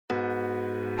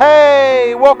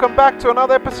Hey, welcome back to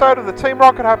another episode of the Team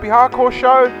Rocket Happy Hardcore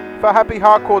show for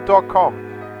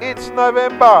happyhardcore.com. It's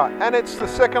November and it's the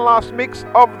second last mix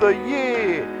of the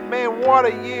year. Man, what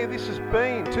a year this has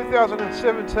been.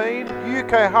 2017,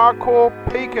 UK hardcore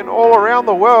peaking all around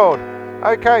the world.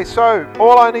 Okay, so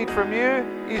all I need from you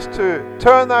is to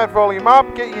turn that volume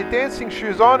up, get your dancing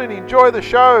shoes on and enjoy the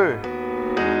show.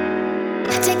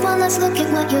 Take one last look at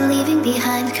what you're leaving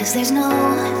behind, cause there's no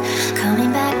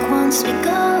coming back once we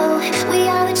go. We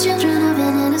are the children of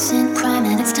an innocent crime,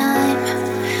 and it's time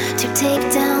to take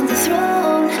down the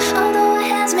throne. Although our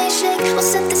hands may shake, we'll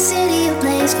set the city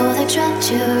ablaze for their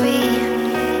treachery.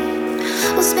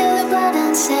 We'll spill their blood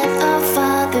and set our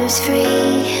fathers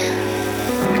free.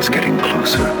 It's getting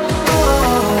closer.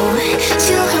 Oh,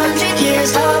 200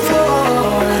 years of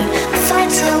war, fight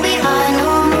till we are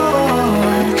no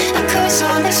more. A curse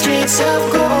on the streets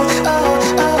of gold. Oh,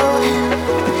 oh,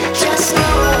 just know,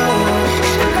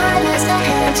 mine is the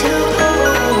hand to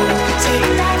hold. Take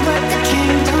back what the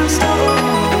kingdom stole.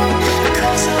 A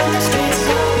curse on the streets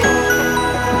of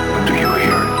gold. Do you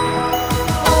hear it?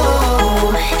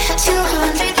 Oh,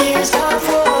 200 years of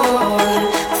war,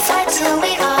 fight till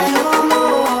we are no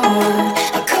more.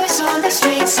 A curse on the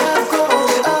streets of gold.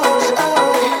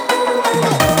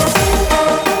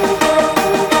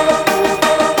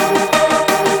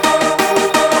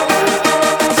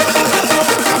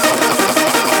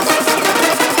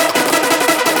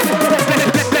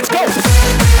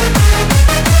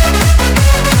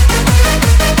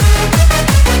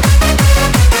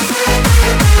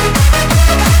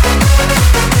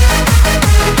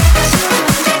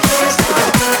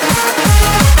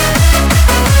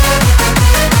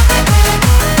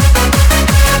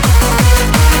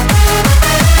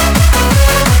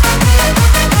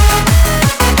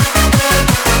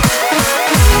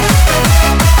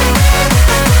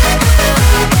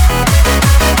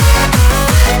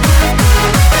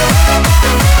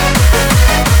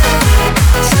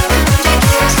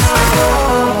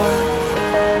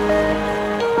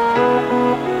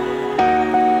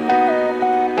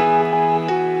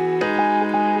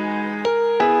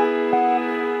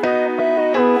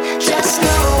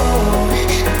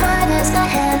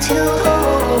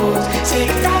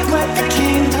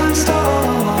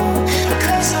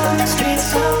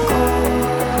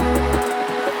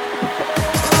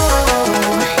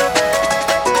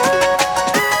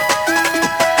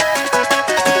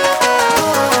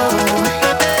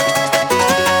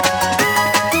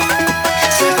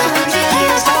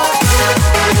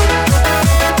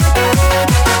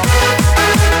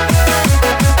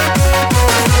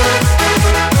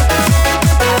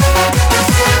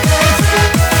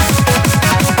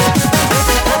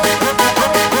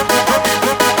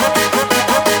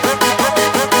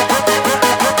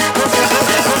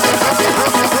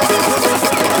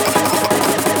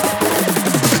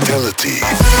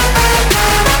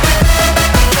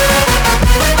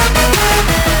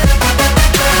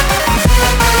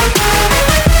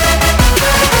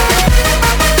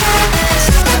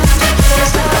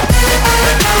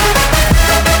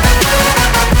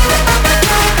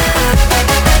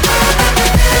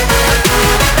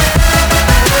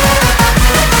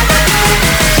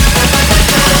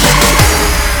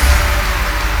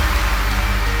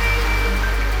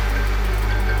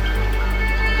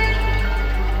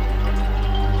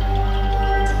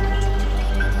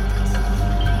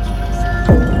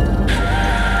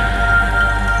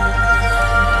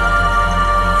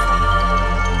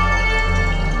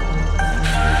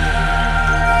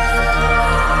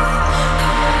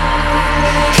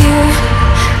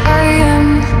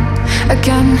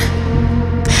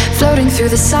 Through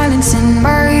the silence in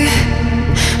my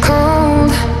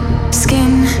cold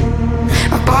skin,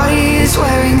 my body is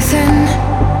wearing thin.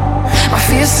 My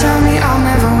fears tell me I'll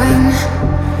never win.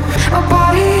 My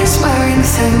body is wearing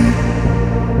thin.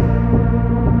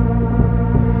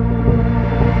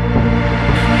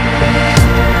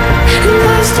 And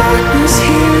there's darkness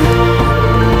here,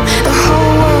 the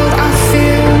whole world I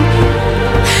feel.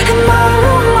 In my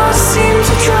room I seem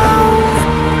to drown,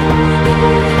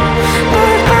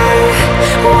 but I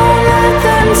won't let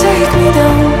them take me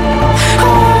down. I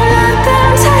won't let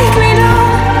them take me down.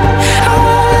 I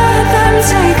won't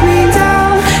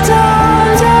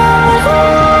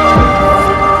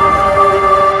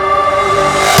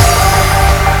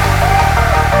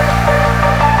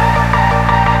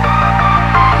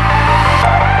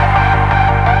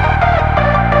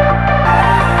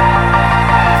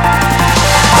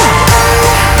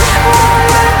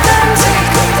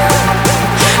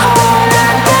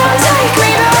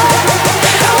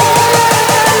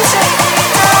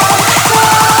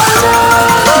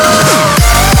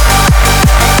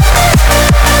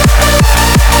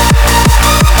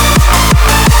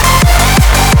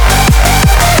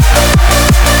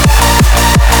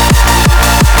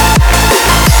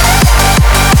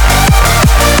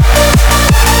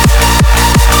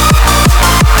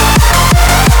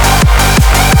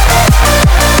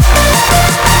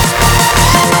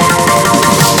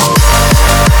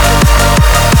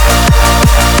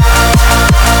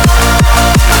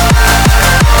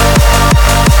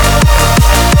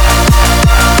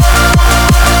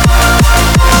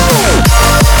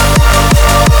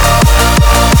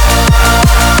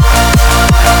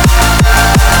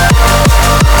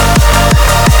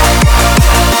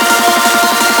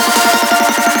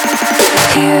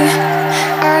here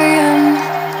I am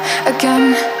again,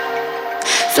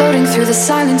 floating through the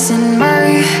silence in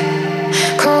my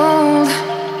cold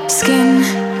skin.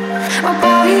 My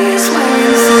body is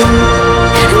wearing thin,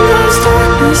 and there's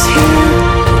darkness here.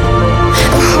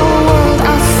 The whole world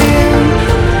I fear,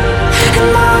 and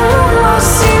my room I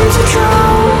seem to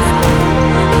drown.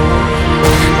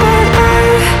 But I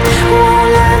won't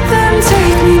let them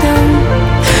take me down.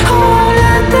 I won't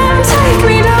let them take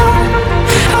me down.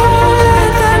 I won't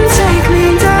let them take me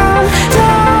down,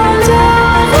 down,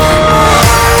 down. I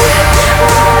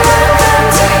won't let them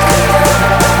take me down.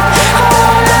 I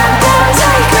won't let them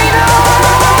take me down.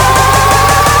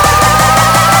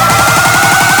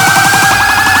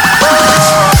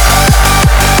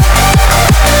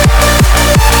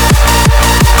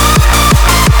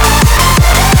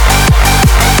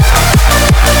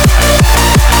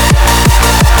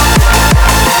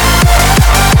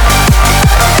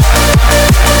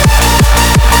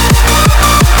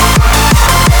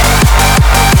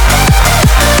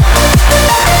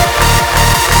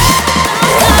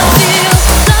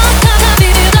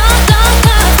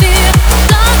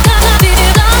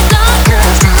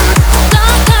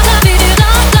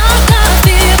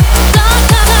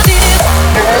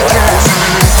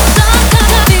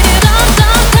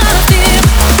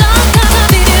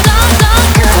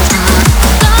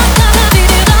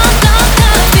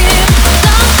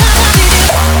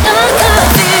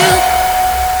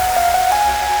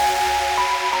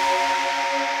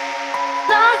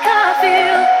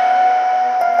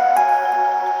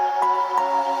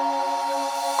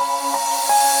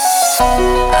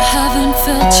 I haven't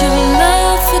felt your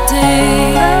love for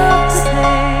days,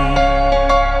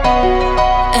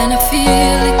 and I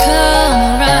feel it come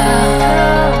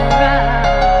around.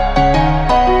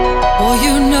 Boy,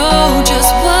 you know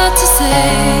just what to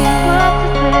say.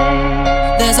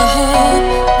 There's a hope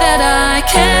that I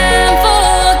can't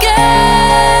forget.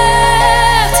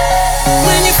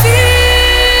 When you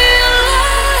feel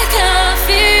like I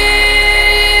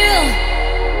feel,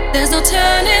 there's no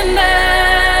turning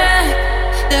back.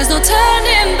 There's no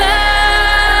turning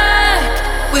back.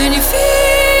 When you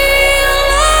feel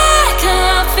like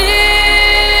I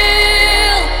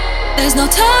feel, there's no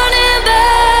turning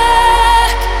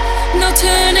back. No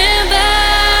turning back.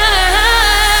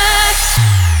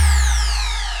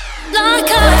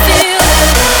 Like I feel.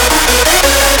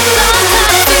 Like I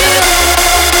feel.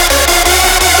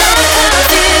 Like I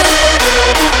feel.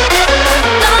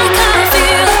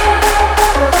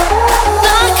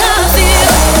 Like I feel. Like I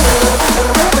feel.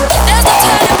 There's no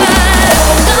turning back.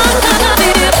 Like I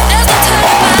feel. There's no turning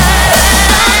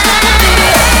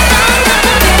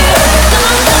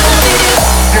back.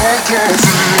 Like I feel.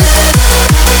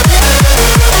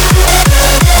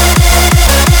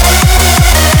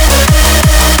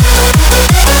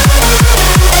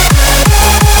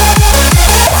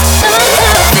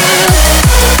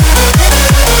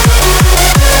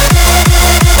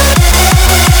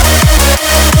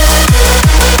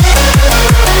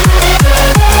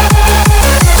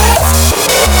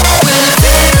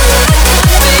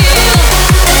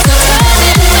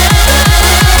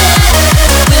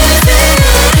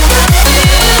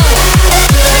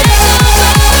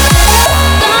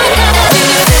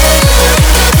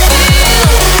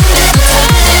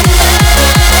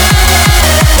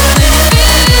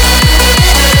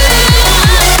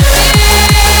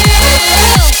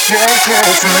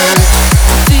 I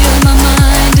feel my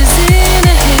mind is in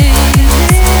a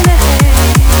haze,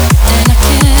 and I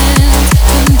can't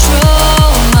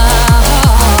control my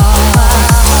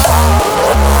heart.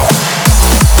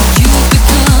 You've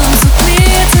become so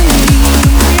clear to me,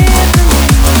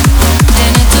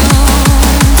 and I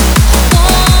don't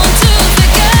want to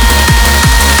forget.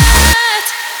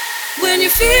 When you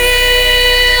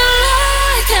feel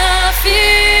like I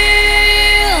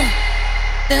feel,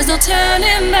 there's no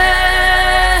turning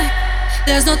back.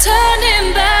 There's no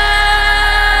turning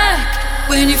back.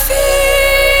 When you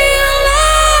feel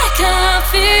like I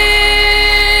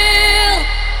feel,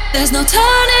 there's no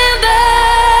turning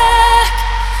back.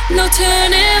 No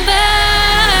turning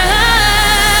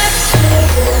back.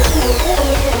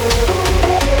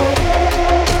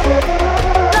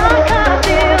 Like I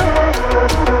feel.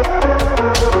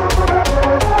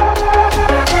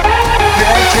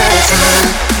 Like I feel.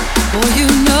 Boy, you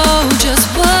know just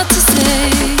what to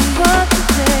say.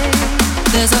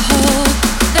 There's a hope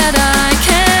that I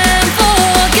can't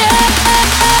forget.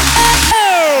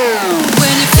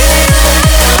 When you feel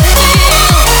like I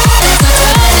feel, there's no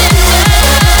turning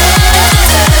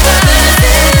back.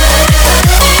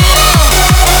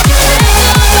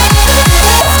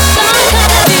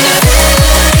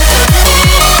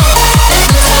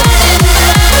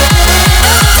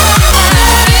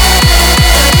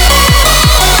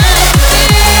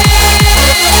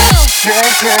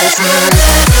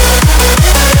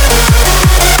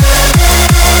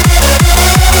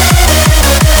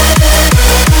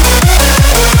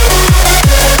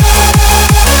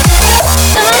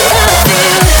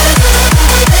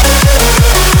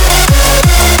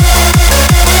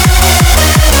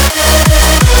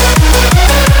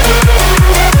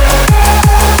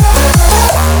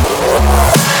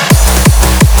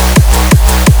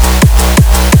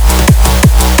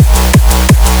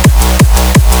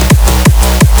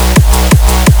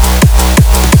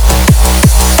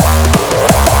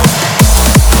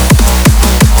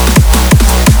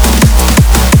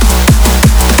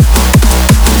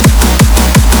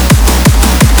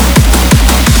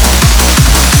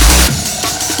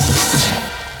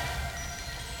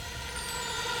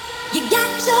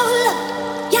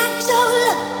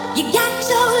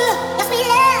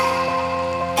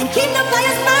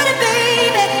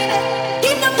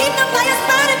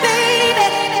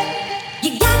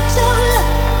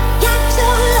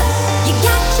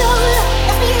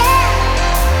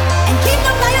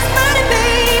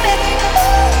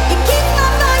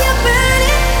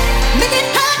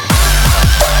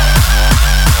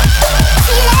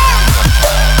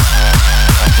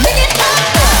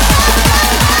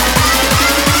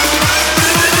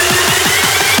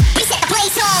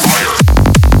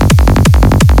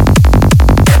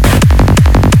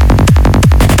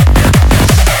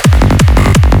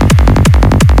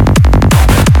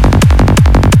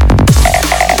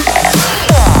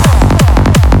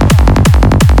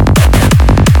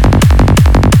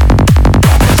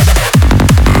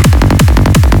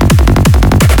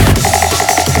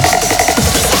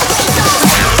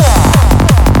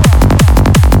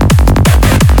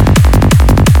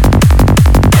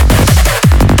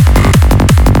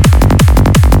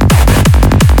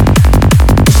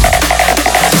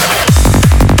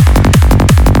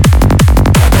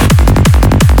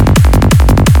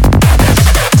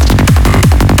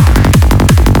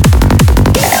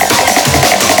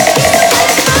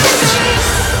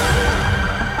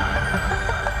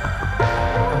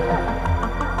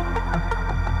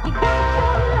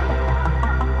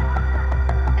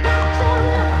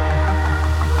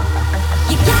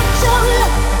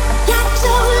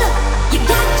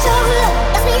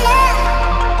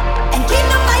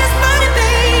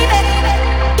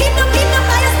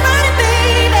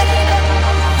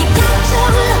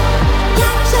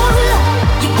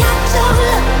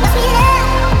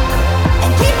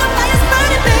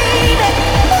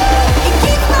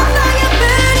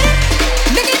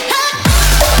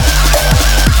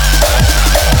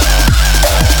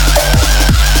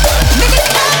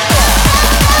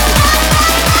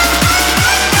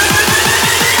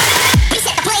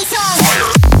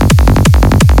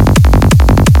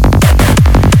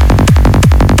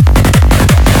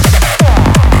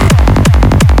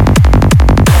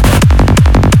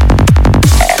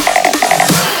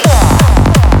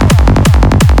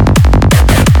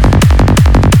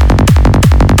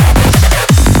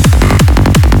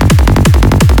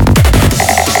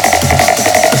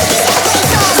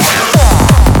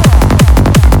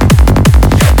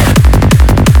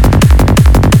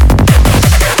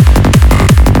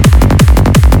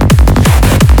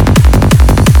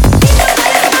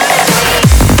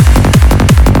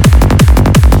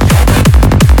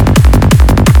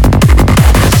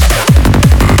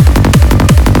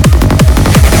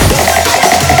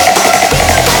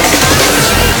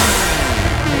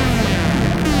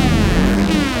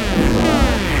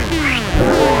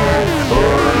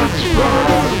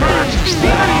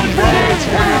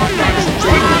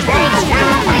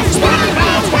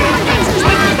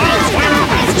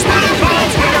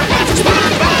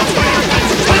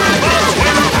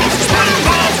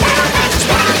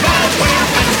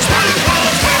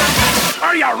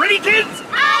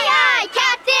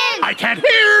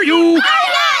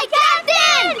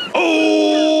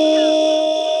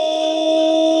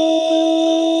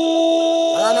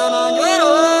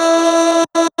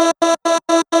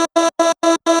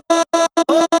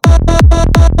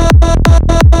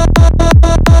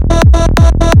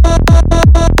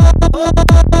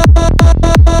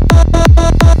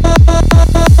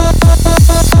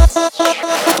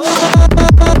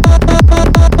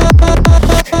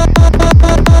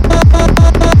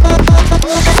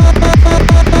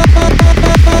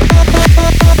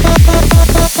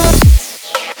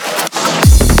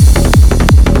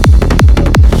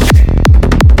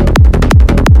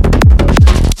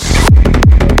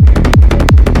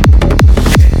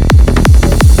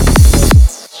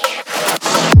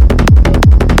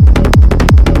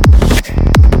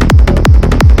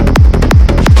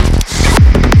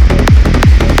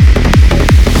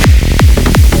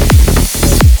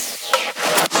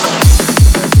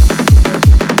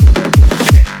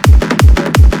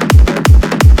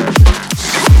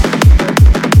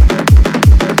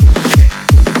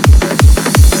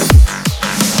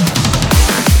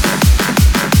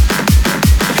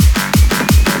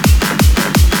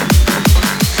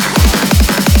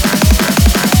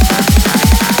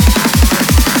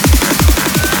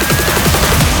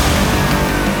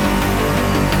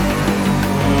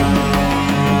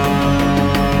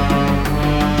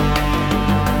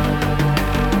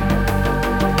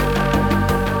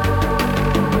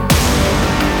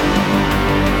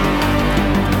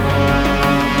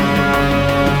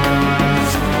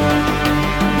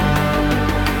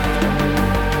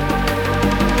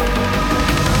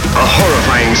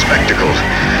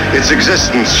 Its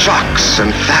existence shocks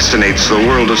and fascinates the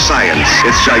world of science.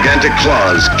 Its gigantic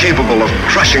claws capable of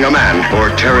crushing a man or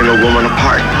tearing a woman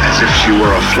apart as if she were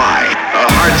a fly. A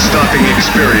heart-stopping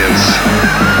experience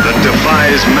that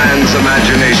defies man's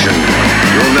imagination.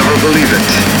 You'll never believe it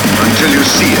until you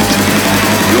see it.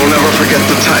 You'll never forget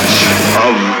the touch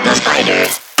of the spider.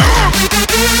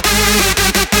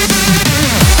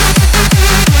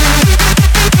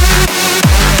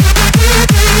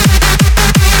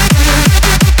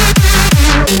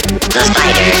 The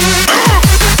spider.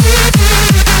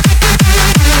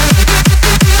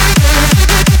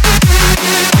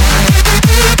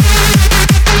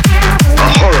 A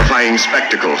horrifying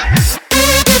spectacle.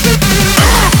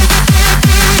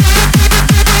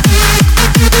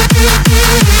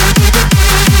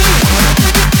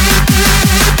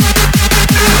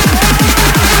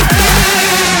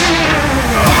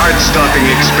 Heart-stopping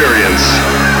experience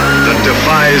that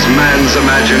defies man's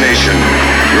imagination.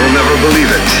 You'll never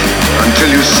believe it until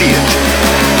you see it.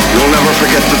 You'll never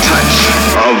forget the touch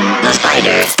of the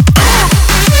spider.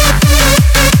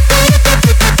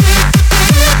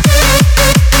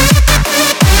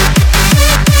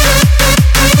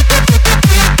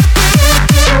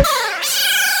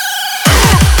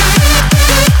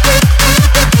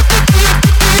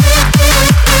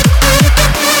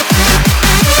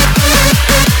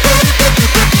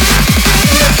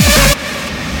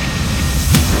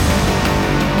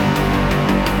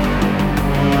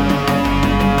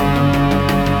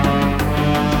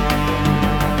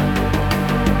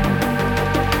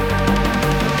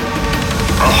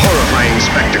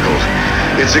 Spectacle.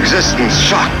 Its existence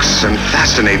shocks and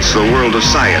fascinates the world of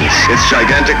science. Its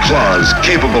gigantic claws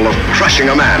capable of crushing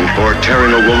a man or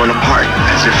tearing a woman apart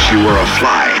as if she were a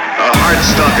fly. A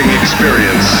heart-stopping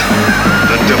experience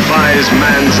that defies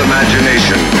man's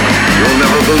imagination. You'll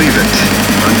never believe it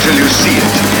until you see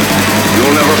it.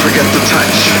 You'll never forget the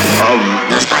touch of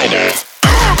the spider.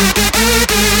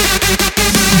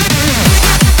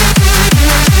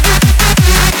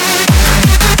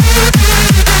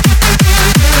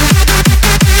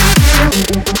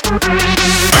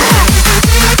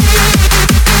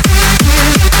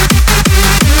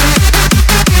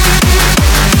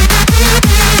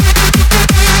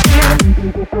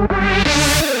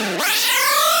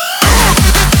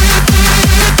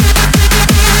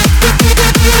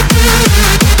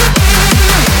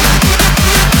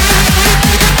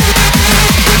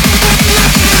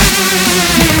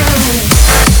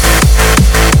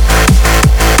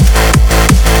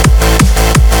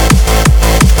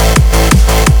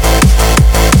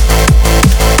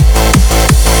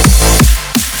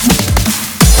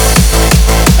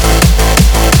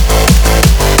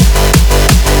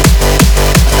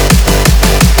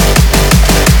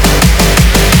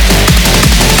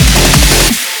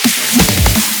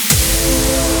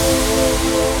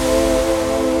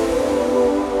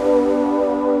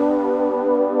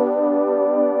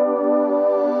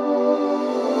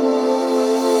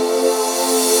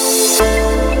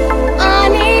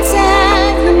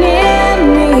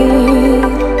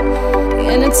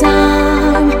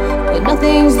 Time, but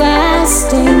nothing's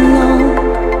lasting long.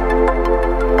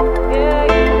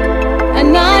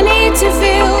 And I need to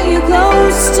feel you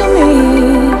close to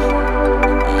me.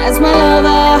 As my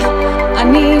lover, I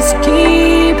need to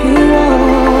keep you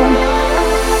warm.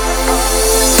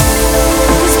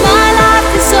 'Cause my life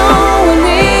is so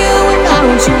unreal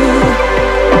without you.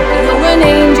 You're an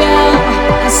angel,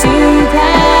 I see you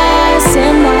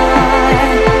passing by.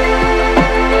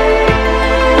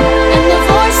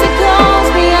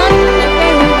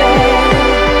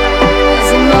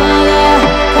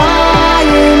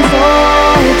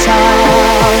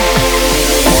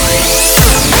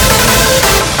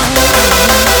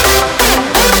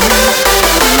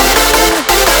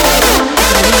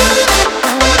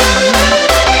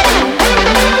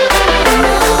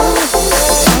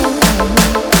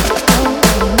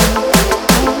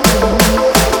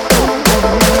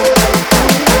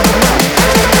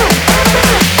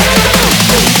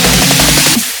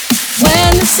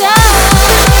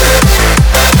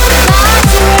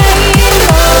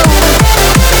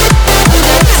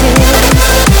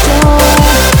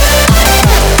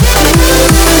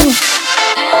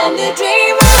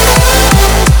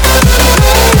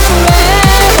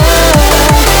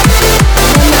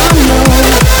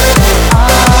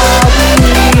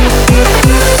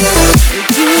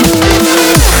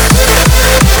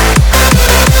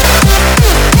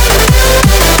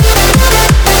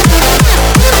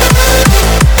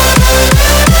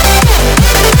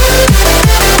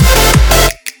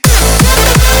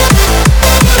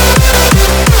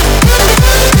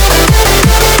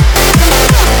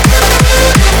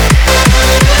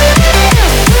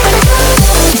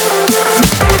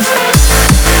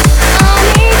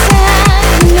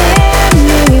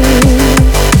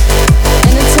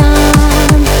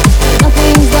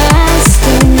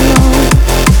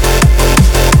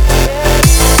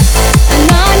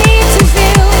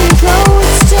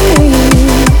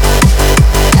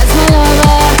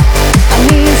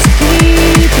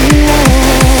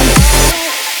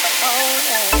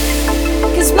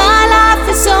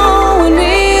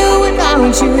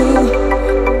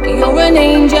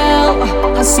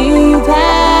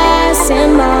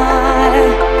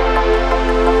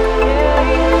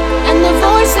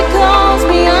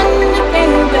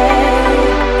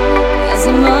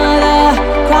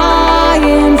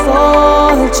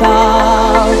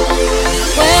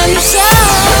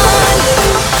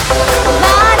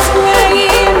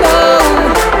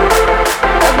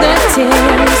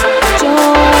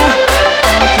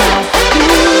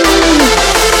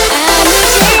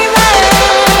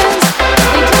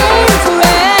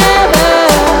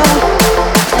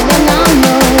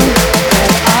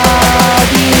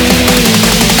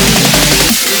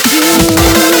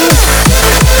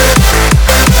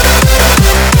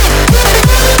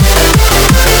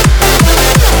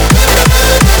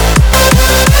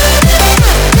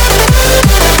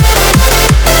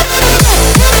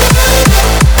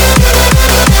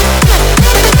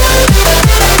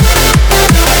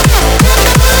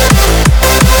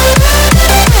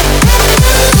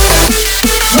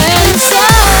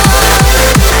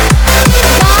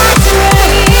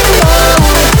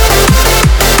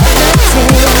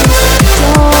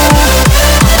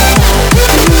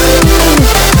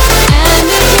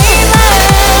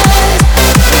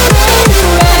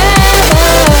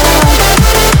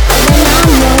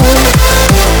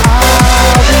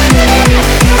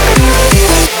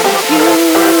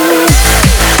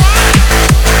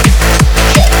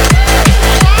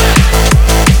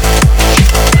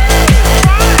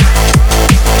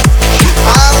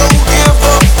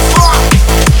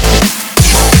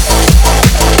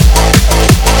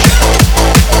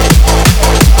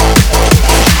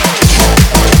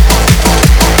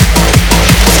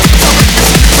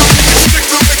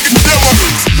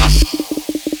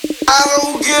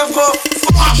 don't give a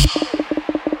fuck.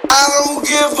 I don't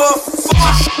give a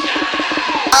fuck.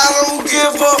 I don't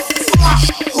give a fuck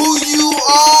who you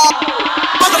are.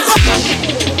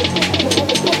 Motherfucker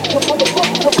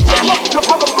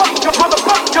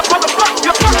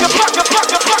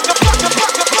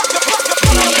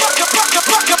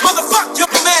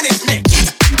management.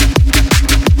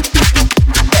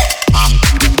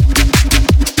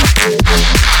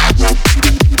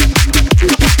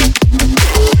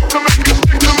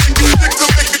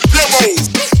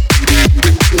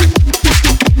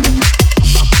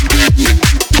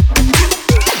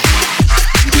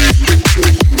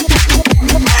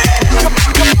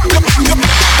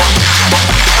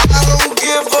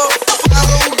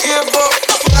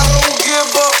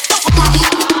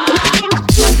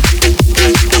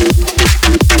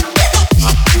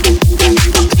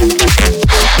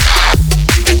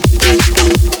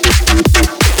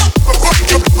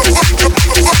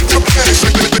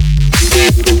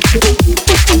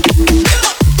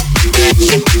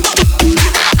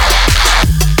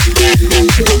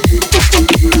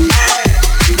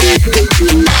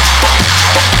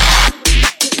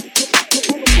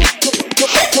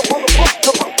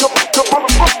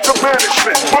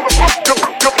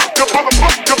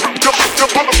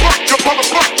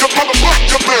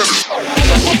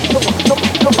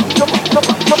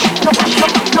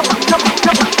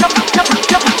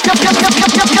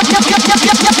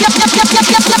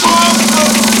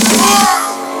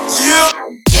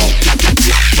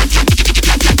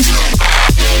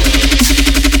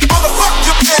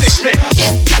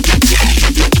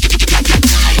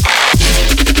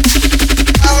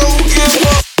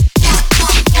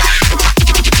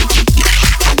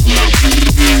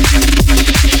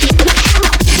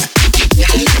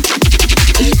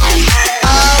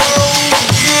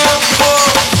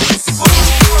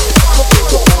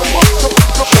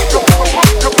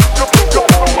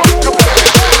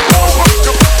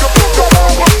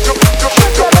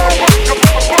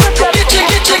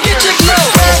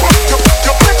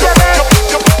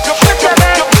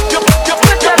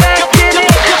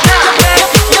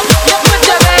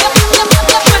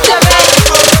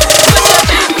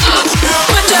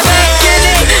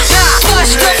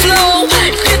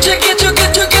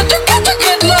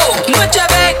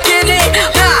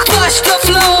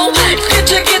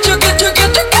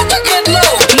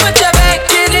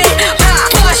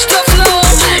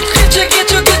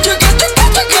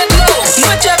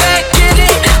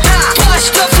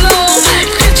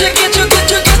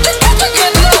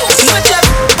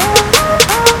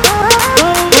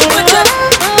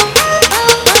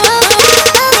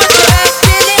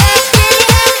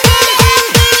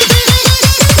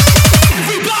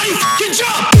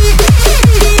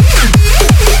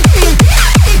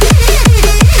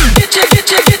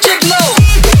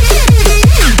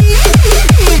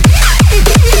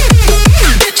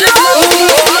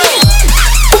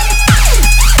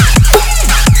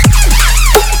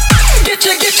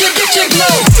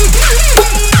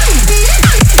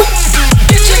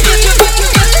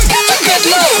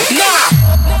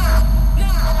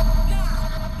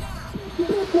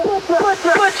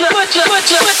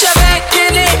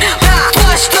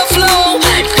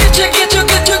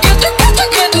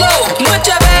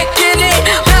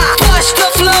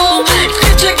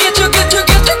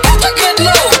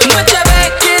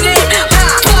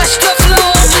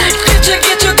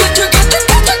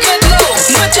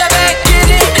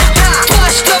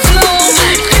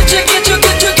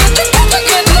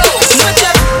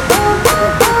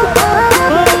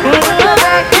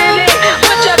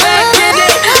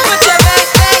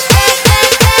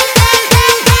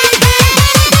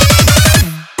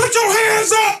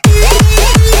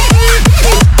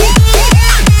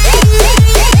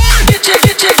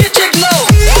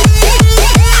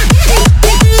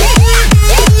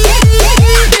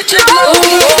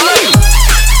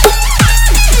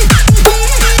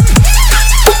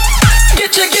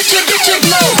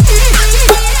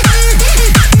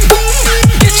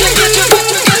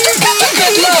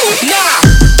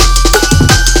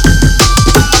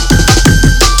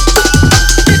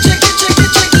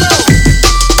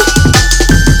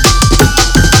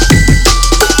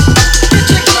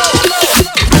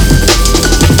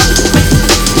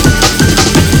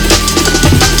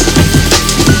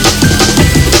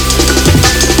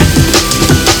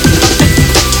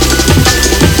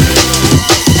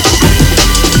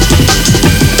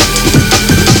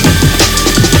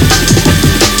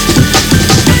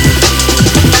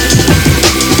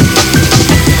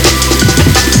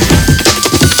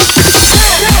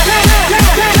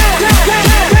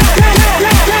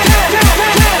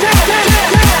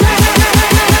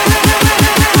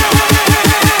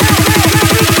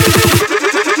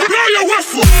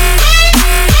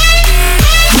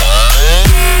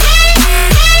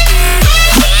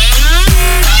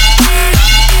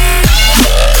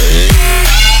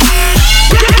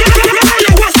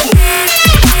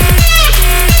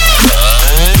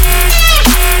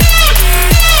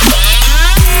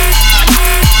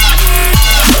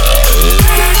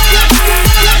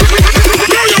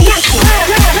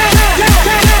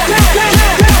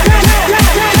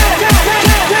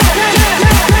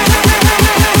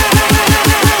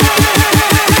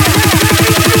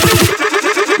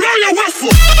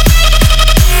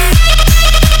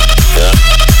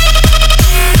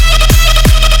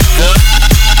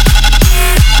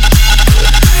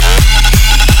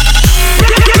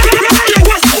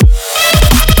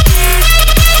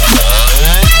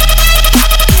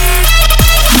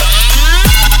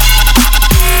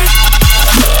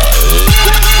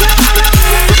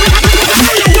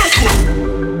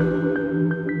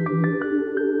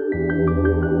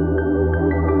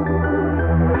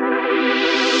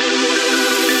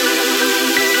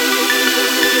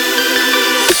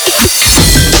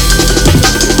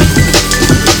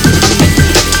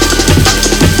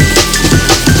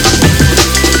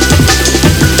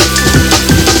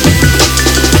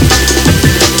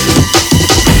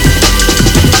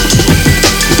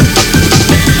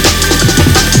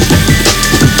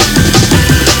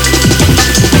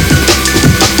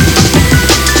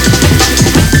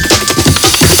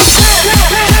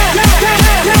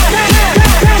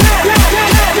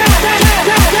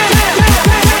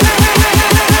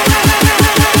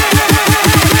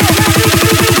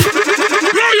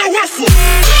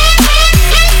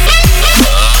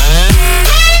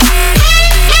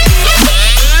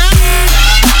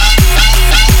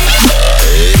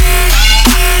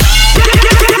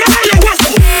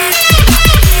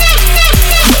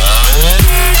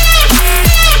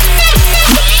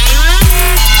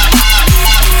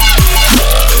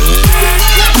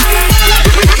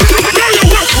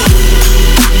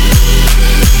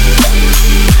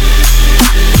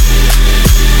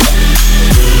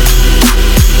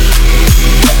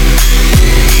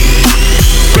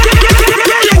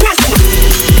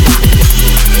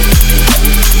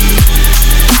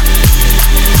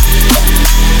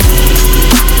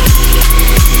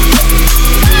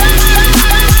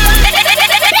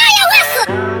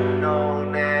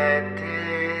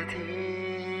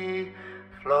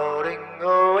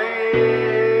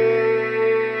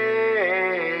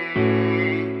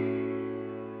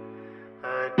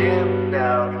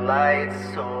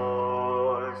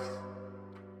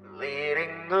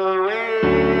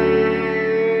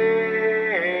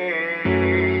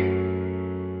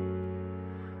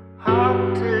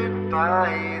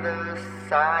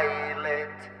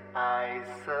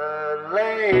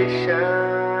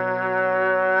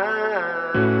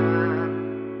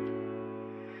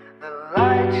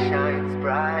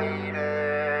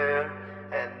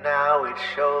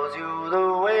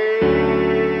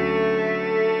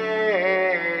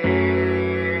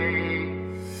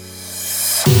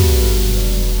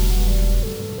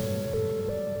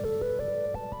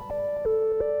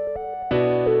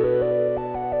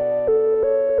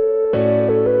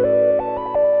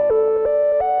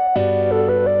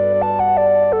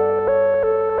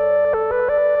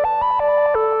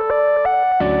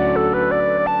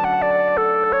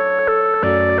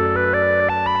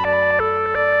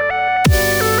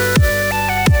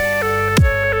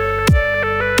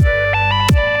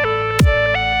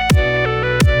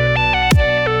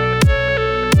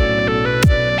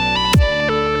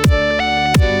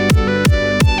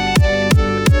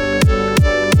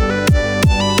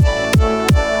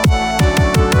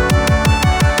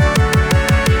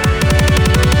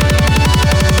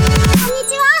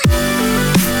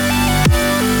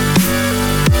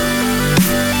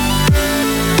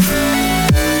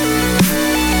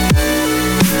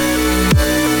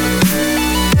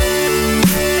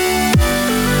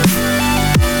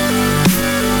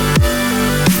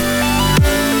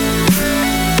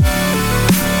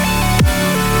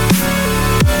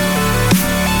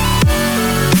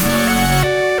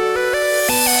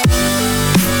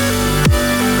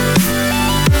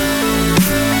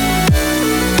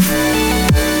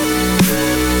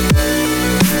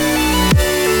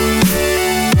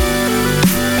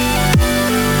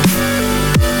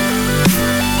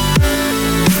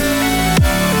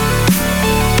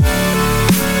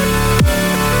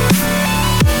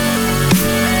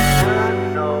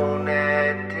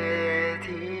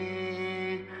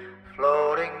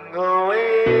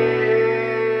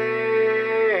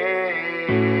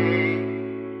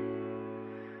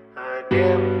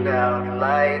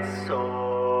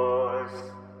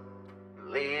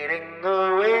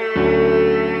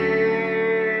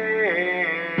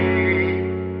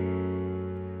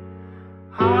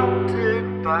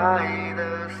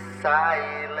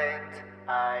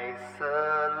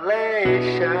 The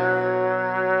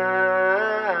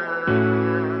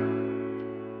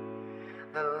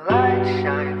light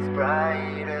shines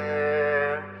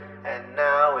brighter, and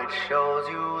now it shows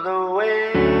you the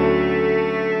way.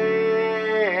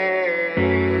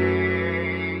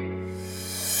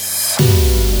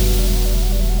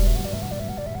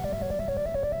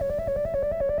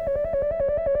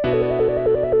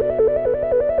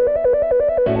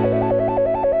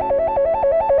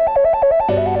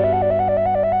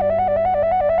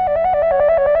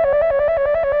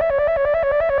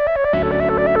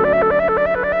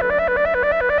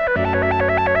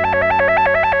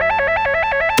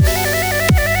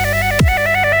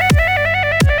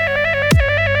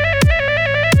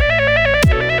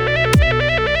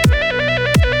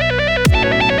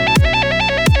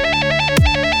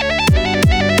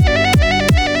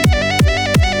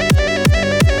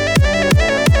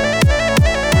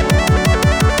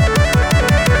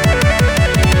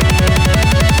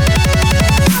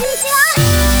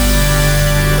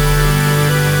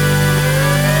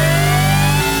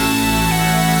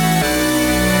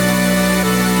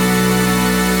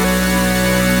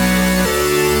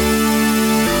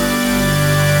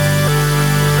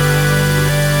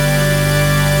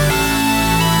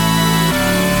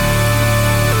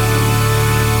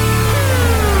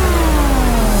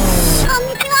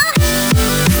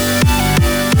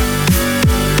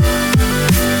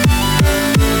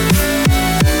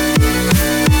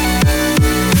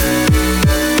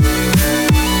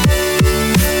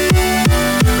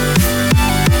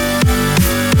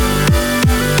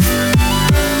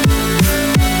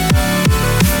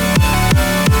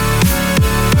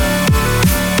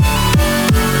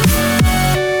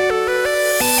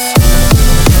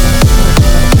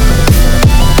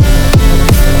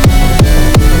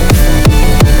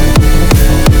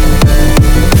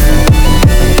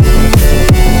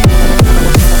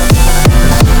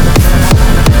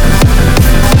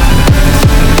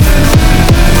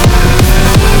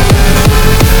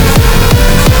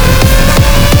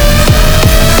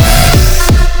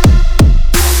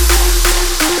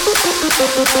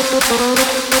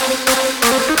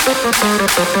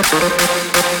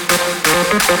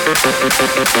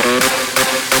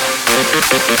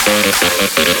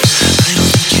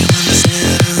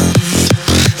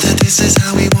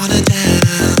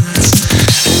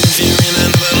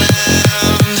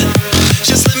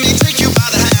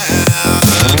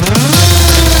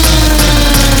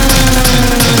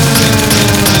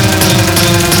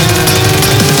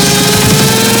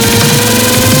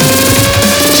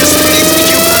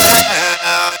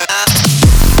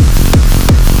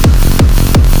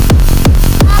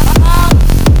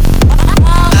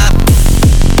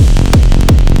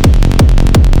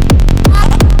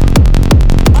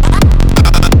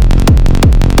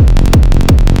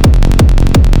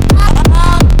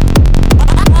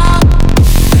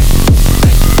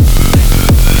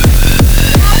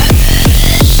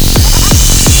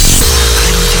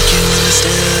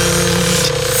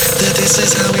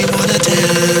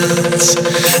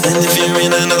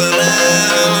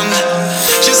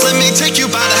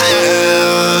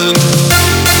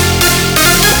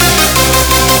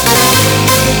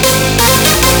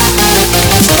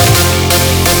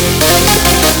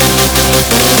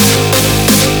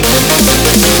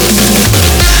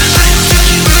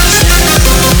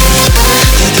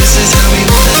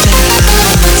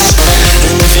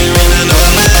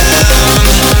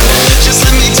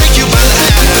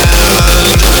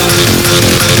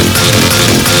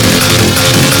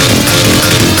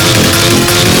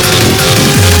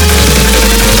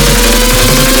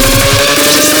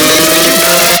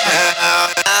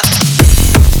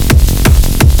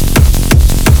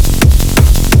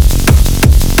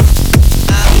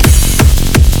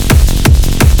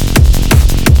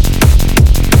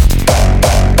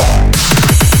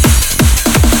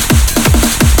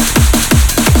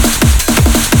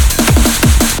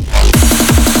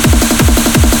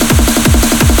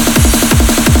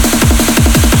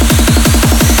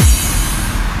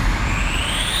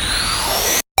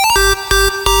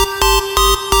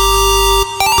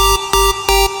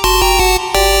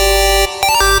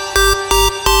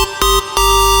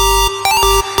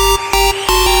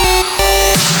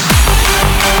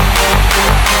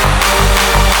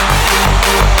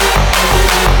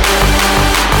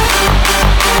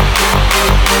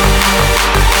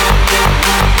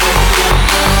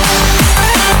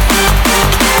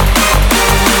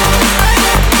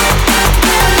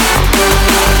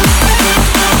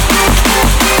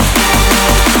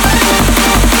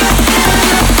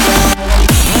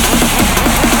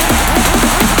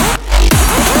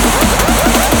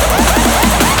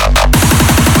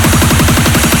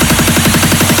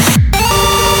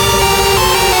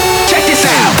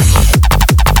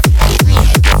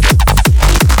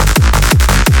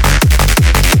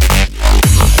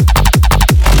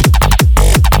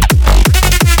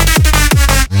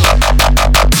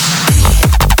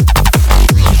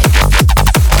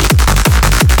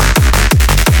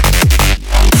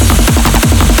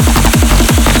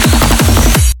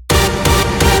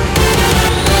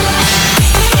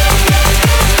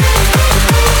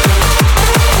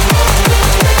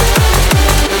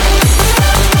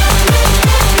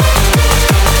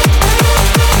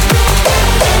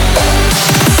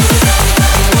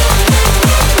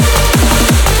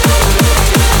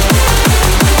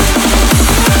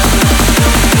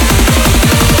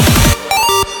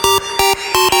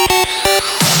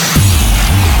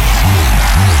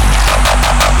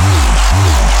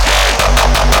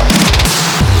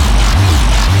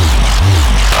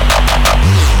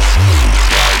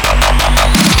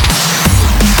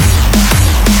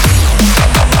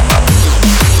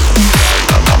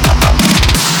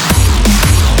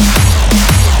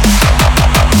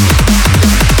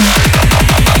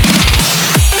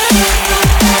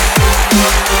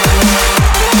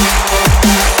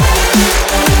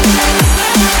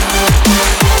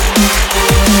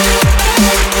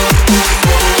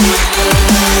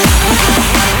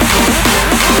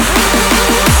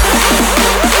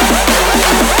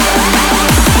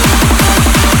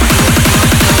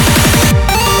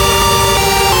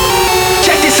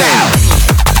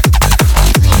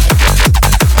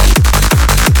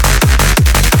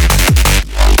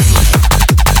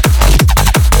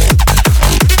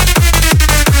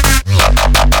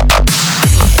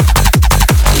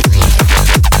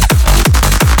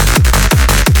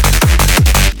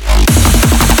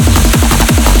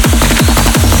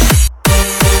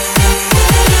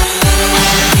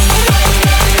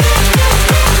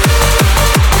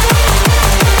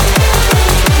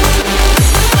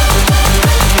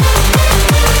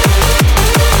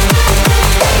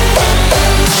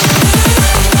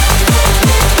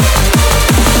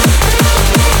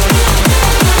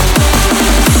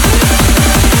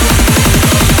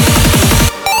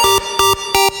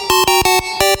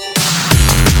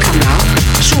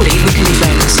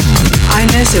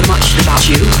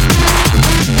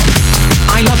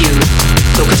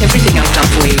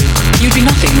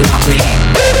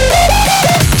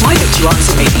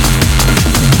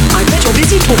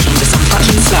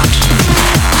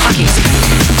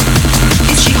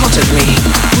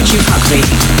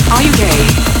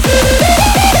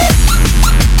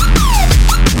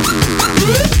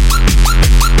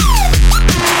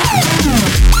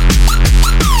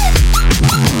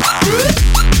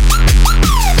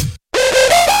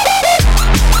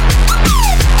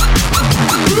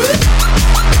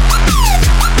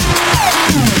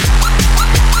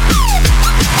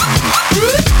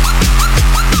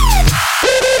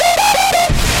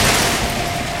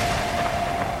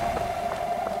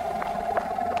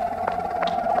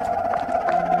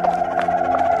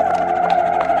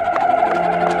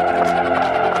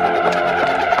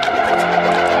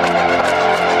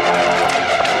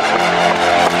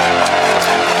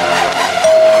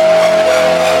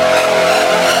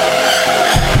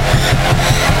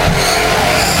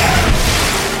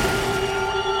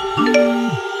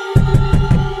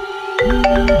 You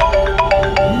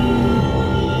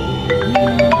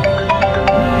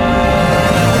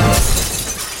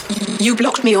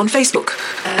blocked me on Facebook,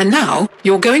 and now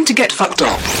you're going to get fucked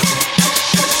up.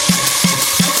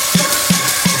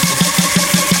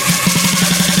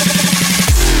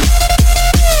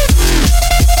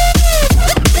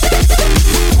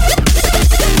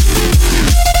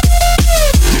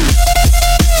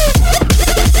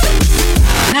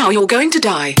 Now you're going to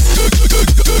die.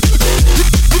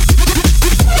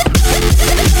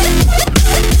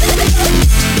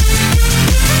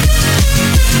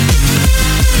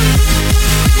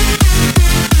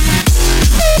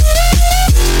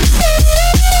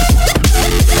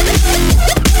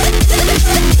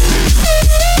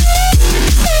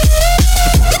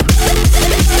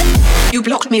 You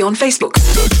blocked me on Facebook.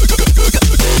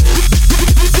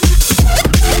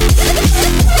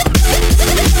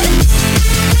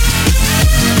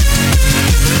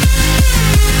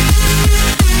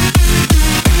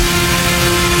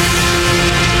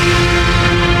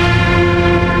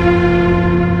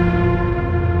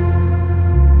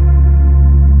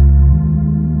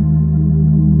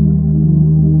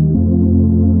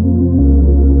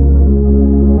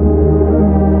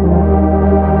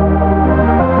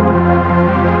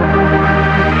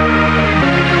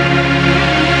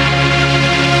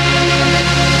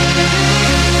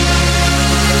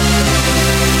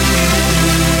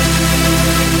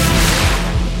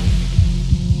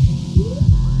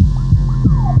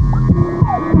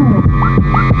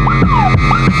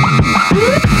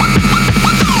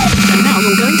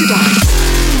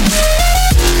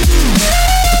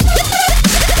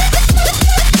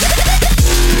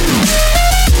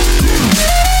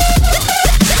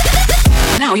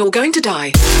 Now you're going to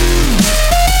die.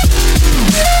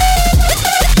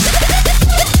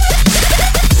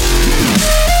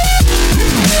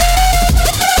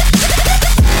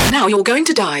 Now you're going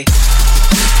to die.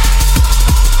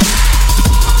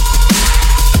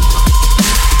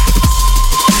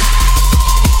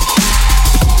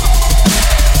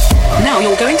 Now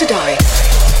you're going to die.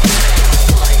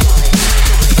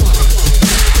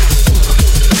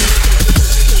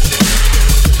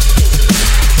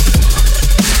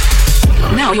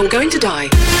 Now you're going to die.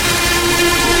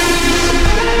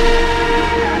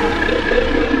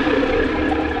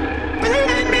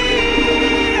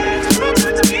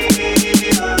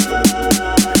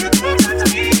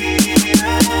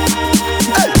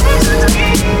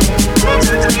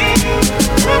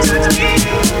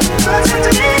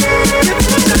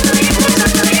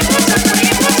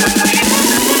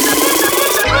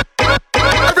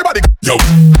 Everybody, yo.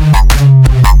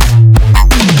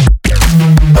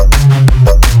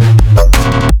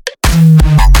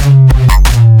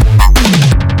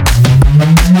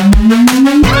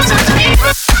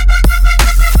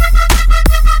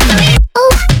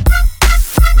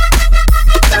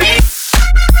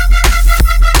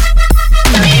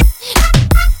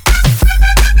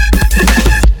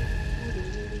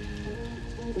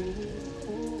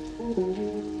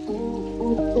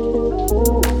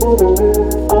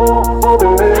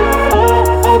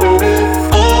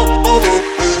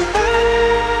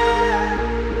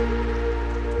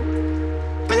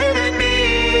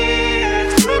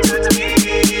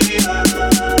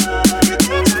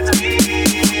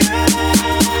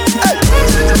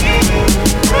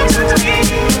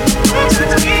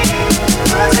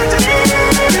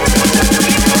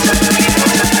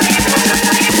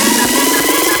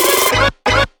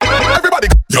 Everybody,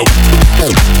 yo.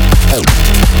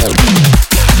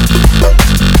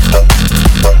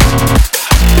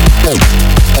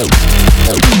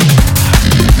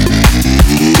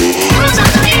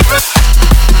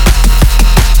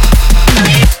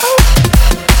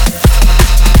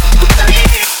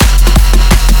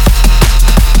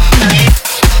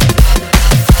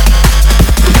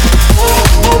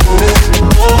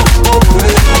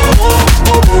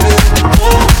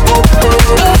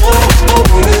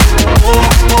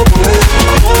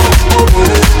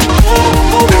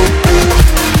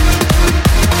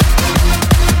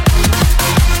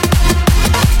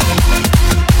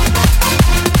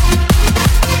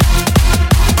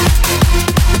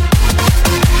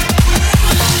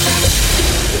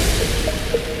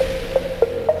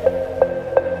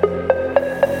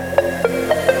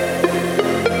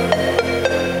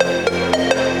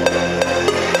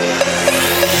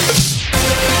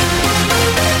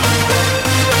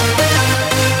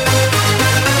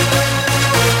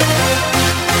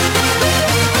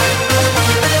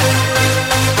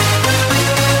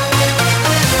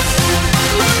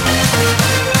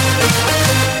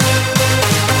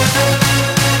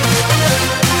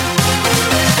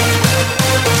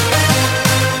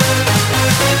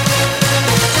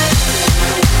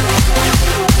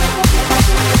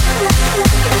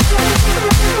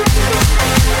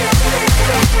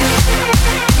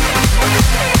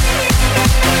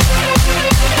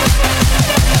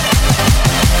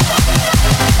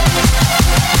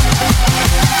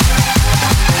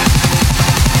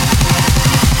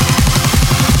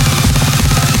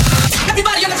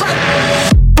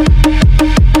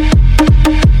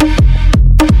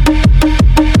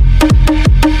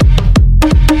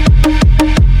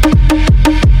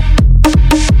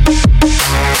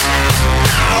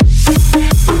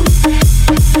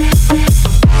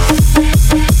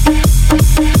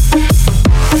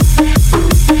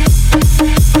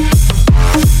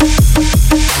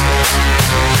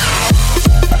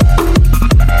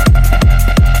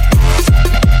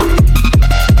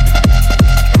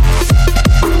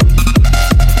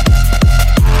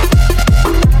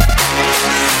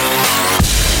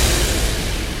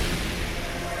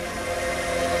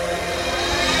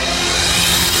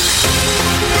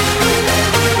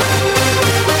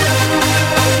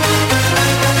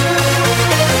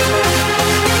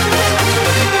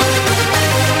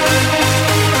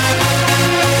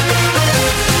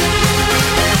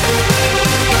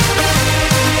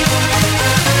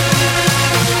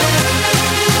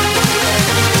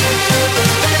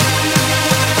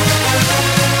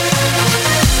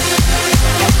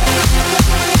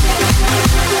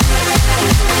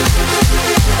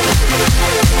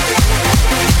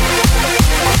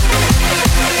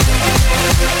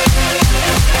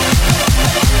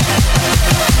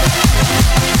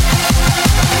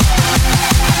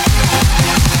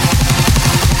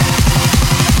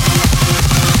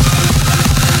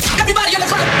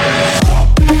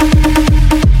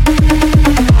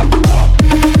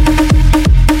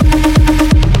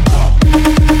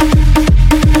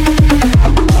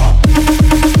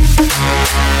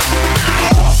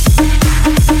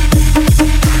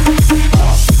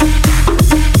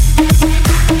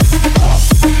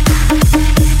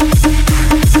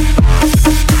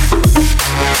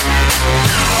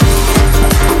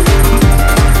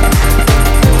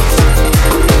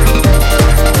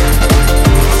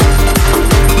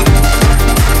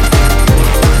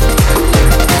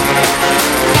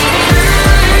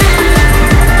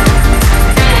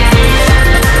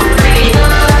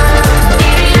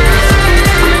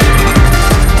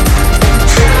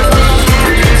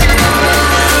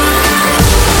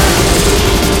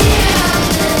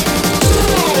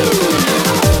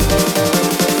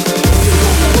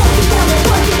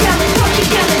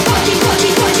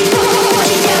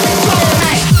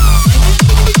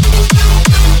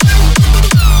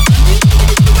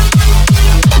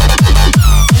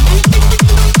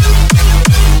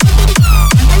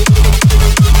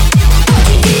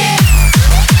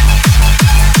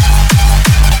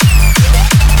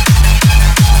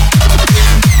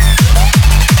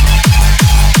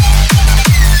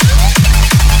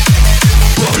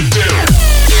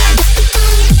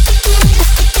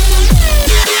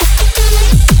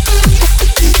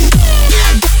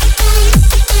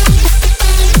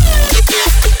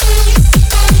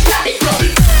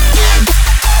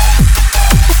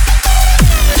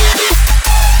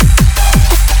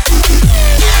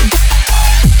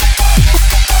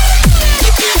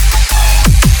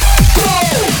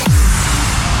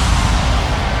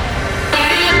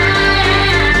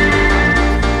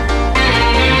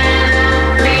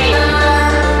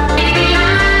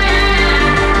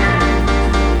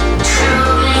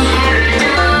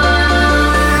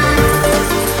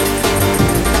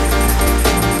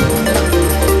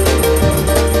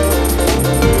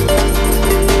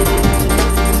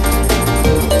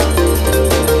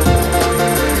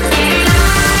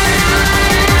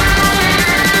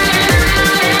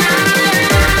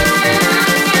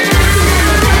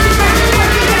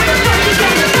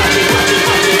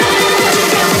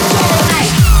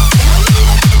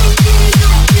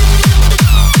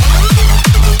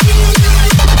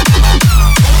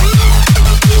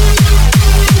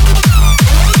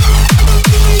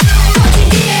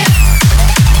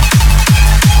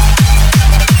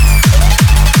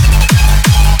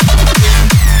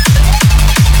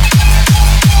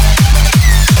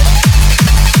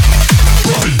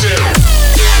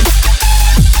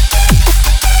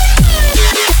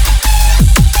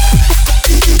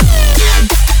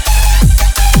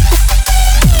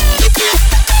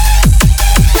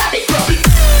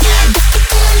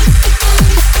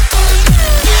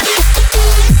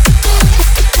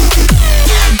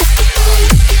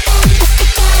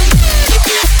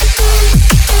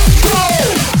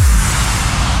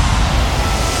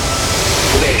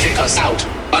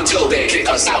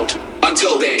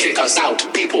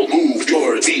 People move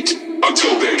your feet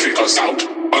until they kick us out.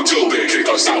 Until they kick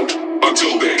us out.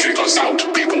 Until they kick us out.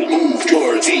 People move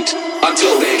your feet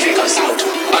until they kick us out.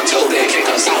 Until they kick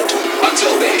us out.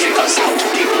 Until they kick us out.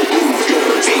 People move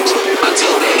your feet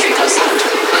until they kick us out.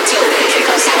 Until they kick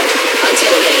us out.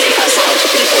 Until they kick us out.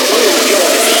 People move your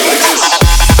feet like this.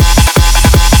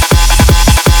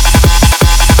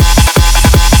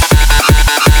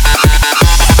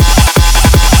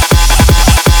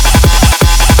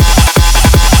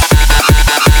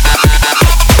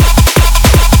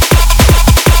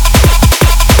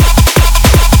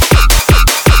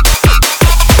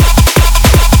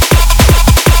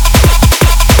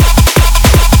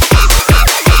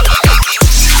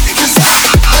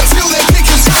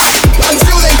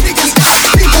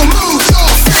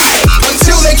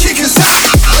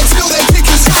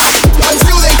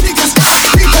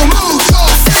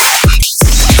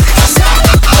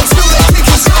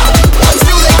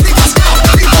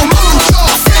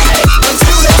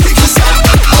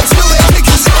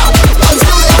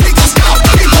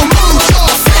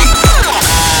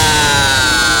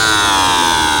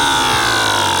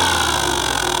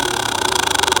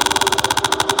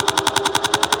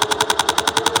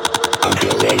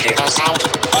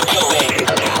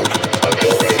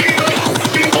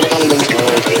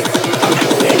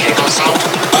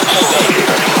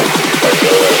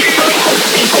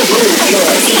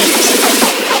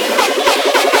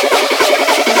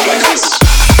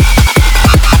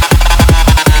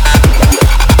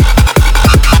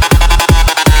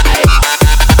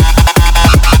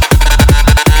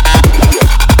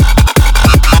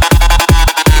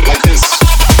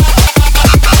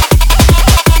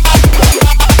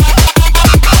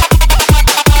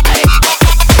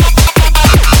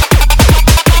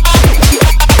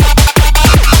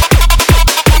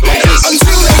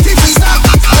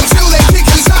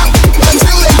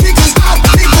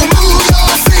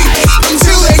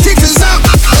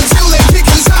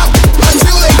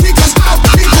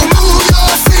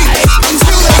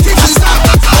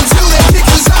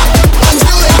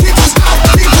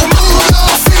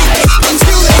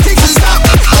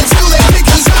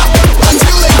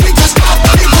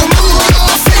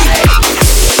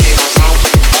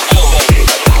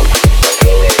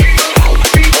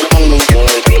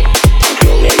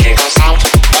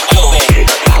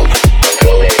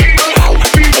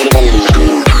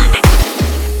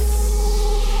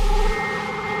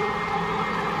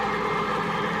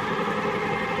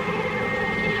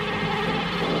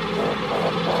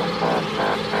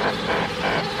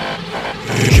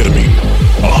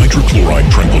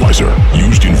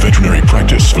 Used in veterinary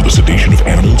practice for the sedation of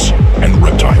animals and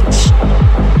reptiles.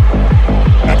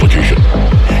 Application: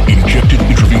 injected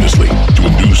intravenously to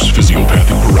induce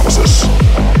physiopathic paralysis.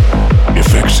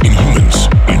 Effects in humans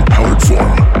in powdered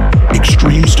form.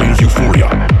 Extreme state of euphoria,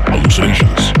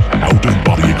 hallucinations,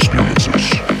 out-of-body experiences.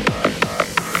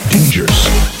 Dangers: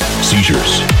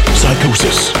 seizures,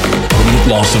 psychosis, permanent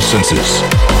loss of senses,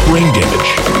 brain damage,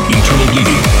 internal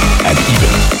bleeding, and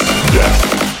even death.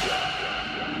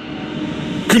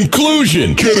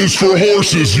 Conclusion! Kid is for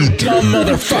horses, you dumb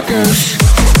motherfuckers!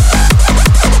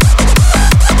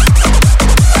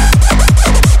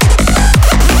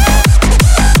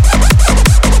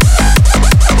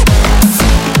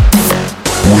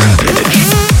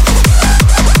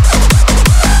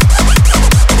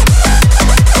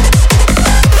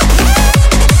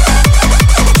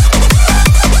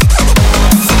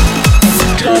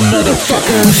 Dumb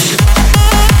motherfuckers!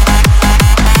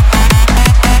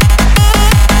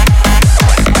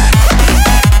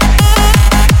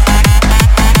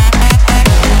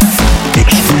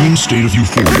 State of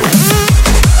euphoria.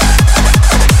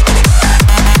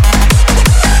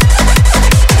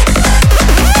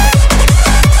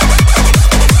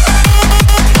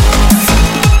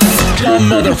 Dumb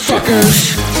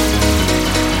motherfuckers.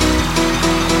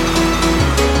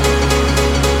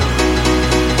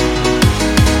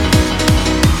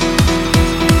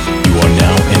 You are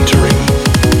now entering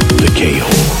the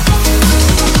K-hole.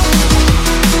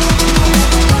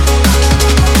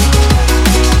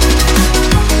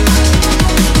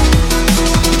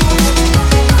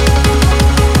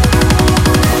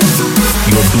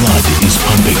 Blood is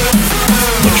pumping,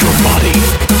 but your body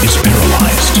is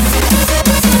paralyzed.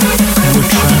 You are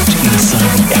trapped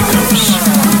inside the echoes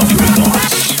of your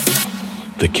thoughts.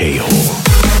 The K-hole.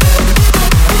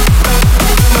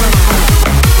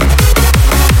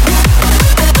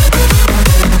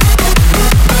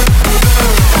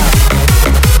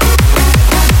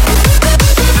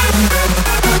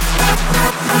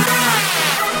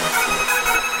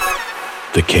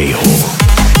 The K-hole.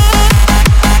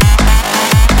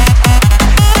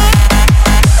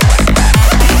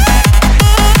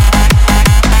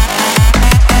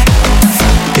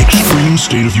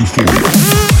 state of euphoria.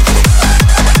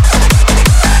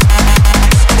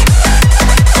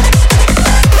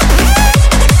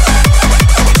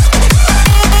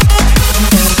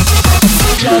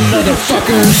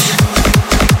 Motherfuckers.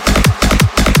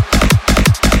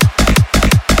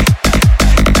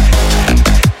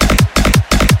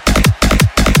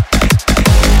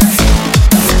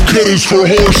 Cut is for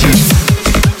horses.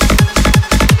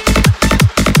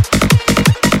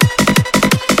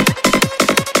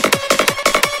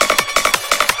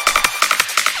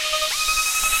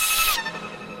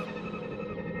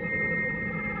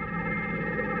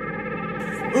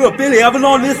 Oh, Billy, have an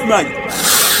on this, mate.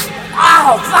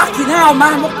 Oh, fucking hell,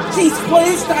 man. Jesus, what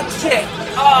is that shit?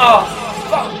 Oh,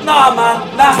 fuck. Nah,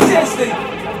 man. Nah, seriously.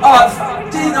 Oh,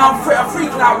 Dean, I'm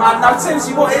freaking out, man. No,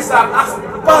 seriously, what is that? That's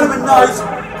burning my nose.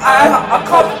 I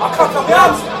can't feel my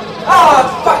arms. Oh,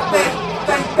 fuck me.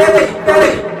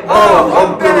 Billy. Oh,